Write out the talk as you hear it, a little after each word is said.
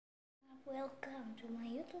Welcome to my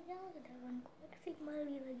YouTube channel. Kedatangan Coleksi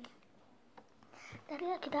kembali lagi. Tadi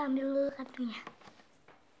kita ambil dulu kartunya.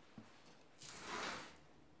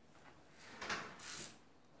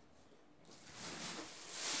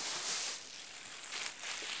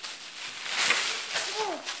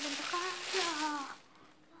 Oh, bentar aja.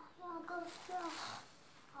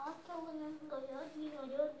 Kacau kan, nggak jadi.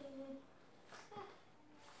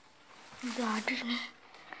 Jadi nih.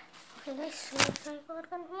 Oke guys, selesai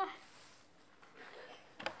keluarkan semua.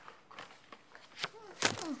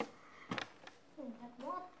 Lihat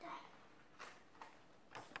bocah.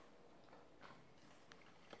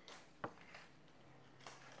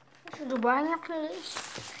 Sudah banyak nih guys.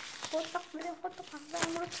 Kotak harga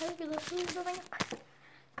menurut saya juga sudah banyak.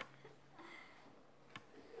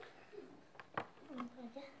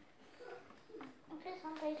 Aja. Oke,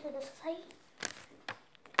 sampai sudah selesai.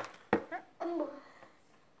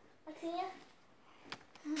 Aksinya.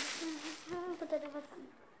 Kita dapat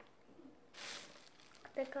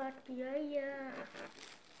tekad biaya.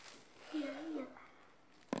 Iya.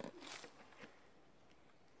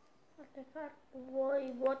 Tekad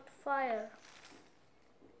BOBOIBOY.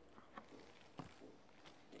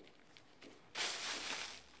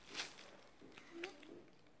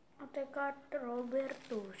 Tekad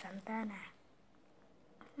Roberto Santana.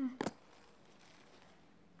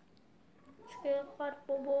 Skill card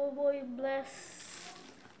BOBOIBOY Bless.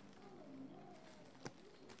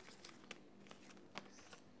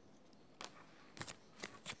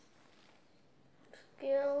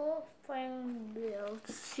 Skill Fang Build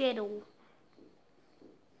Shadow.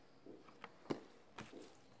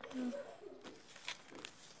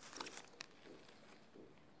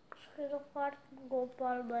 Skill card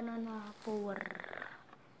Gopal Banana Power.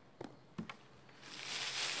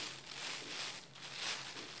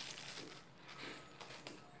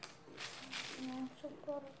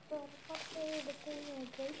 Super rare card betulnya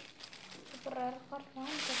guys. Super rare card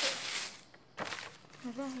mantap.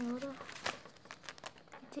 Udah.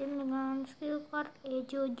 Kecil dengan skill card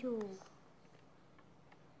Jojo.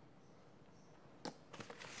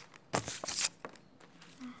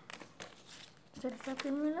 Sudah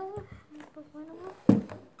siapin minum untuk minum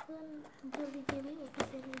kan jadi ini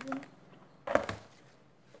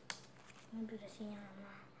durasinya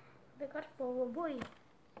lama. Tekad BOBOIBOY.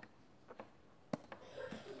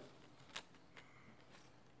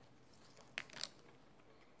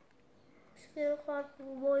 Skill card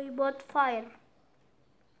BOBOIBOY Fire.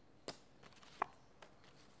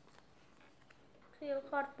 Skill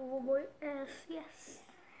card BOBOIBOY S. Yes.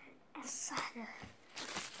 S ada.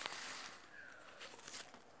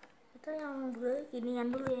 Kita yang dulu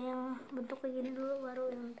ginian dulu ya, yang bentuk kayak gini dulu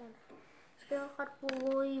baru yang ntar. Skill card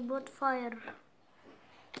BOBOIBOY Fire.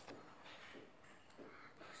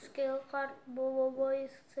 Skill card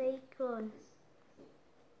BOBOIBOY Cyclone.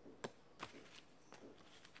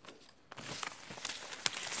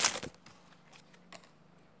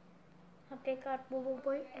 Card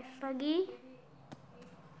BOBOIBOY S lagi.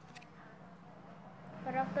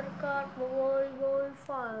 Karakter card BOBOIBOY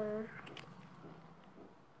Fire.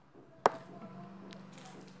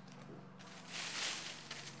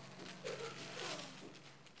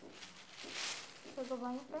 Agak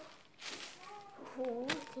banyak deh.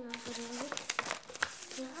 Kita dulu.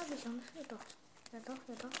 Ya habis sama itu. Jatuh.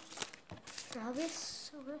 Sudah habis.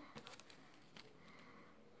 Oke.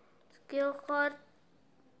 Skill card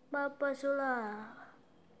Bapak Sula.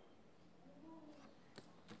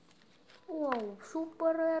 Wow,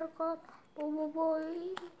 super rare card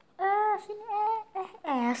BOBOIBOY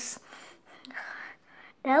S.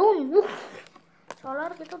 Daun.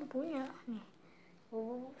 Solar kita udah punya nih.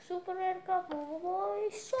 Super rare card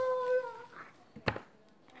BOBOIBOY Solar.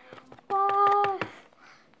 Wow.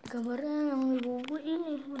 Gambarnya yang di BOBOIBOY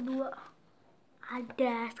ini berdua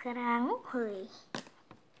ada sekarang. Hoi.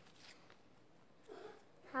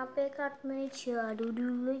 HP card match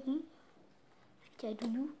dulu lagi.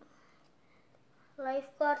 Dulu. Life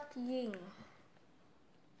card Ying.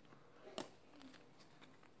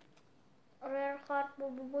 Rare card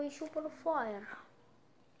BOBOIBOY Super Fire.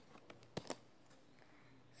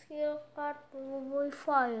 Skill card BOBOIBOY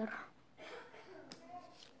Fire.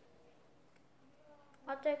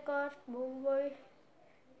 Attack card BOBOIBOY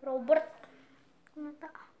Robert. Mata.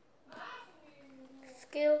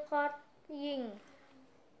 Skill card Ying.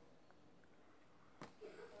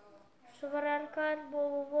 Super rare card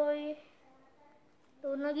BOBOIBOY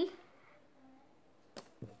turun lagi.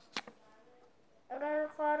 Rare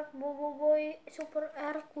card BOBOIBOY Super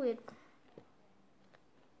Airquid.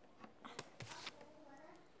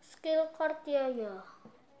 Skill card Yaya.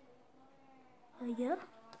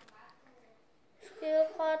 Skill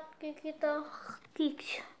card ini kita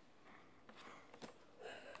kicks.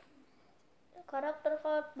 Karakter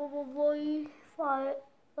card BOBOIBOY Fire.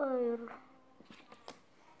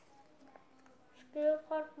 Skill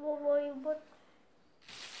card BOBOIBOY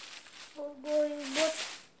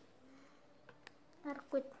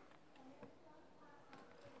Arquid.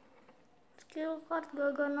 Skill card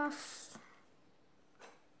Gaganas.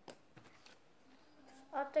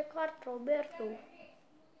 Attack card Roberto.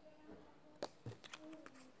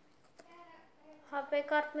 HP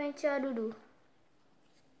card Mecha Dudu.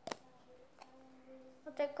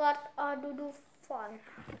 Attack card Adudu Fire.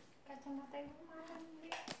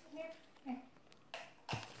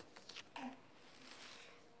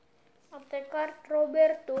 Attack card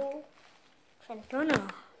Roberto Santana.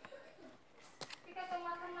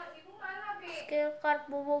 Skill card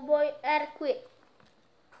BOBOIBOY Arquid.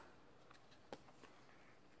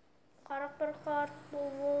 Karakter card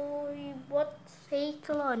BOBOIBOY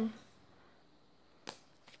Cyclone.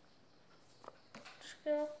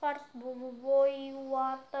 Skill card BOBOIBOY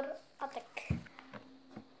Water Attack.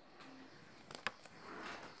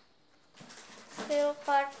 Skill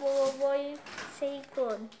card BOBOIBOY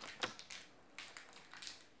Cyclone.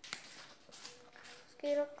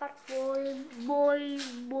 Skill card BOBOIBOY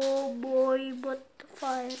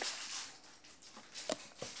Fire.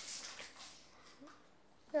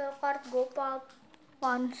 Skill card Gopal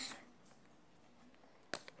Punch.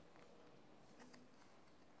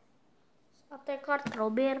 Attack card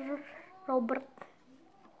Robert.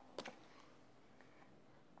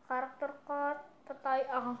 Karakter card Petai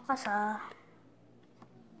Angkasa.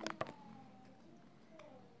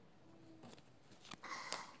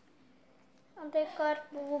 Attack card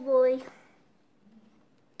BOBOIBOY.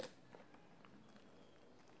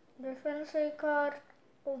 Defense card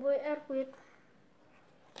BOBOIBOY Arquid.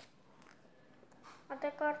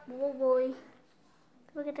 Attack card BOBOIBOY.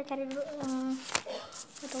 Coba kita cari dulu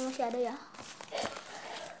itu masih ada ya.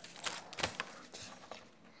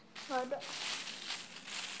 Nggak ada.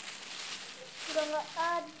 Udah nggak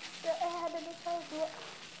ada. Ada di dua.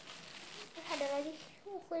 Ada lagi.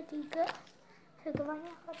 Tiga.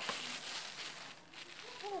 Kebanyakan.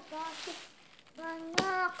 Pasti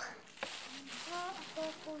banyak. Aku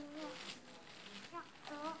punya.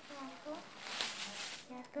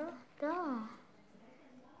 Ya tuh.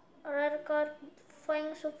 Rare card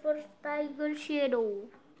Fang Super Tiger Shadow.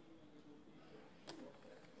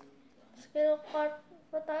 Skill card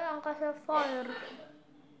Petai Angkasa Fire.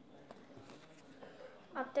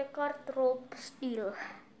 Attack card Rope Steel.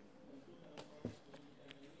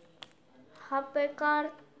 HP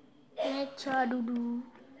card Mecha Dudu.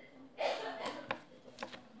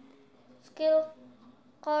 Skill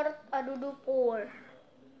card Adudu Power.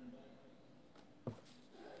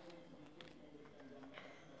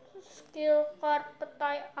 Skill card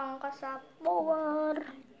Petai Angkasa Power.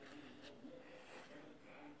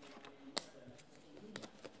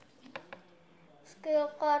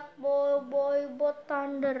 Skill card BOBOIBOY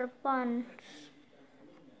Thunder Punch.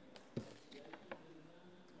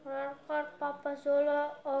 Rare card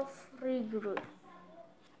Papazola of Regret.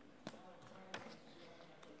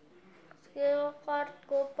 Skill card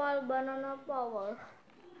Gopal Banana Power.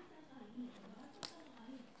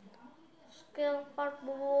 Skill card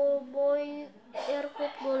BOBOIBOY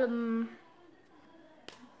Airport Golem.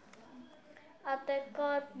 Attack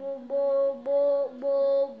card BOBOIBOY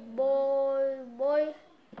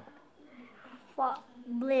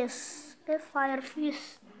Blaze. Fire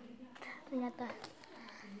Fist. Ternyata.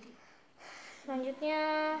 Selanjutnya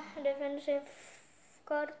defensive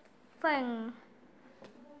card Fang.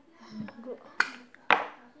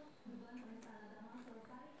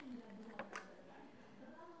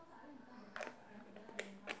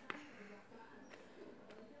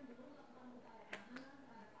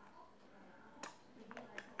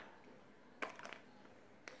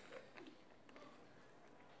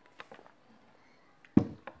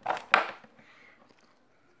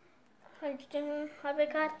 Selanjutnya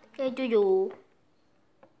HP card Jojo.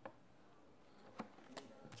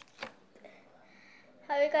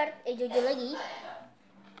 HP card Jojo lagi.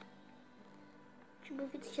 Coba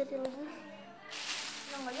kita cari lagi.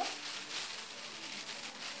 Nggak ya?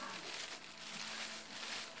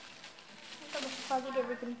 Kita besok lagi dia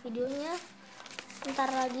bikin videonya. Ntar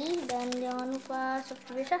lagi, dan jangan lupa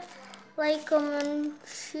seperti biasa like, comment,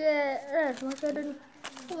 share. Masih ada nih.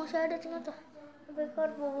 Masih ada ternyata. HP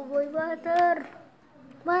card BOBOIBOY Butter.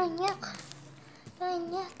 Banyak.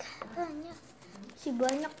 Masih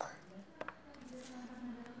banyak.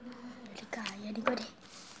 Jadi kaya nih gue deh.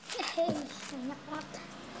 Banyak banget.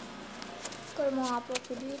 Kalau mau upload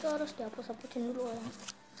video itu harus dihapus-hapusin dulu orang.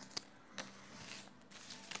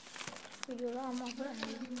 Video lama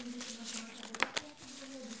banget.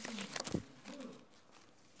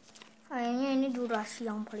 Kayaknya ini durasi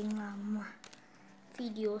yang paling lama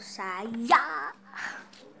video saya.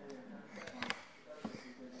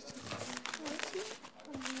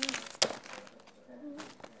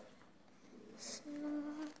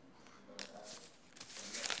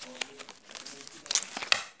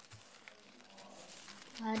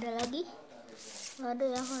 Nggak ada lagi, nggak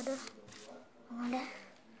ada.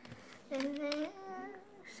 Dan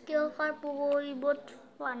skill card BOBOIBOY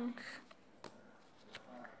funds,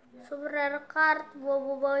 super rare card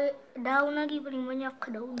BOBOIBOY daun lagi, paling banyak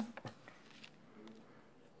daun.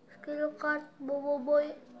 Skill card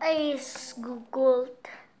BOBOIBOY Ace Gold,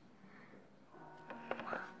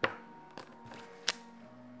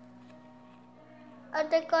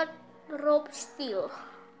 attack card Rope Steel,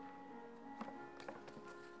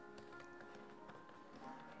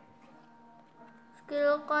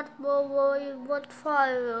 skill card BOBOIBOY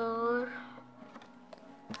Fire,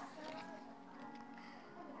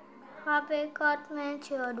 HP card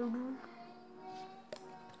match aduh.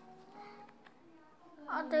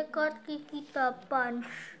 Attack card Kikita Punch,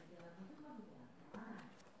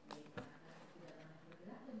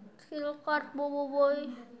 skill card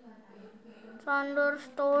BOBOIBOY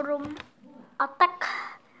Thunderstorm Attack,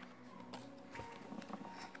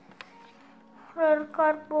 rare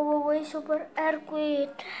card BOBOIBOY Super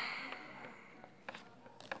Earthquake,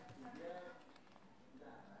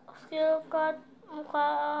 skill card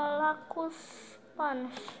Mukalakus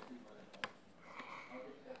Punch,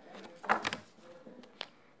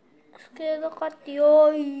 skill card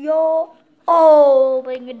Yoyo. Oh,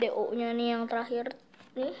 paling gede O-nya nih yang terakhir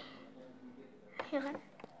nih, ya kan?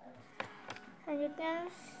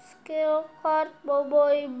 Selanjutnya skill card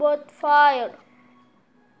BOBOIBOY Fire,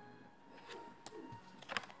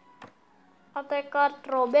 attack card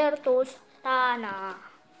Robertus Tanah,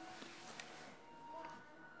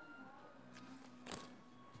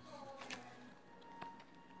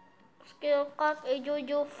 skill card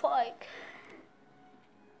Ejojo Fight,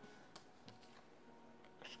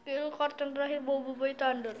 skill card yang terakhir BOBOIBOY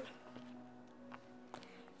Thunder.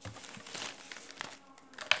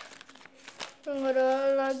 Nggak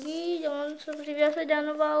ada lagi, jangan seperti biasa,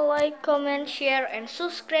 jangan lupa like, comment, share, and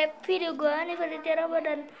subscribe video gue nih pada Tiaraba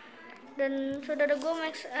dan saudara gue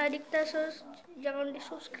Max Adikta, jangan di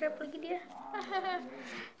subscribe lagi dia.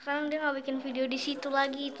 Sekarang dia nggak bikin video di situ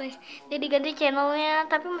lagi, dia diganti channelnya,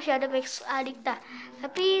 tapi masih ada Max Adikta,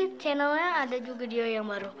 tapi channelnya ada juga dia yang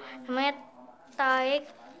baru, namanya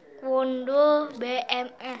Taekwondo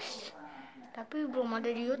BMS, tapi belum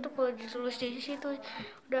ada di YouTube. Kalau ditulis di situ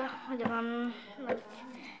udah jangan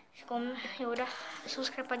ya udah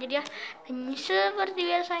subscribe aja dia. Dan seperti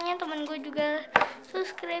biasanya teman gue juga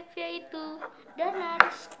subscribe, yaitu Danar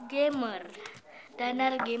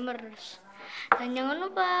Gamers. Dan jangan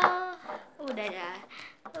lupa udah ya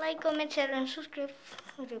like, comment, share, dan subscribe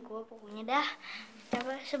udah gue pokoknya dah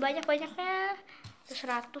sebanyak-banyaknya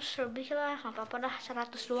 100 lebih lah, nggak apa-apa dah,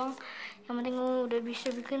 100 doang, yang penting udah bisa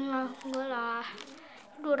bikin lah gue lah.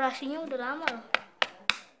 Durasinya udah lama loh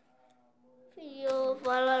video,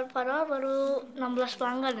 padahal baru 16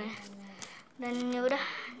 pelanggan ya. Dan ya udah,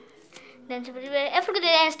 dan seperti biasa, every good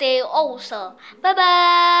day and stay awesome, bye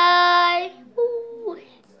bye.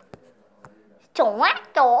 Coa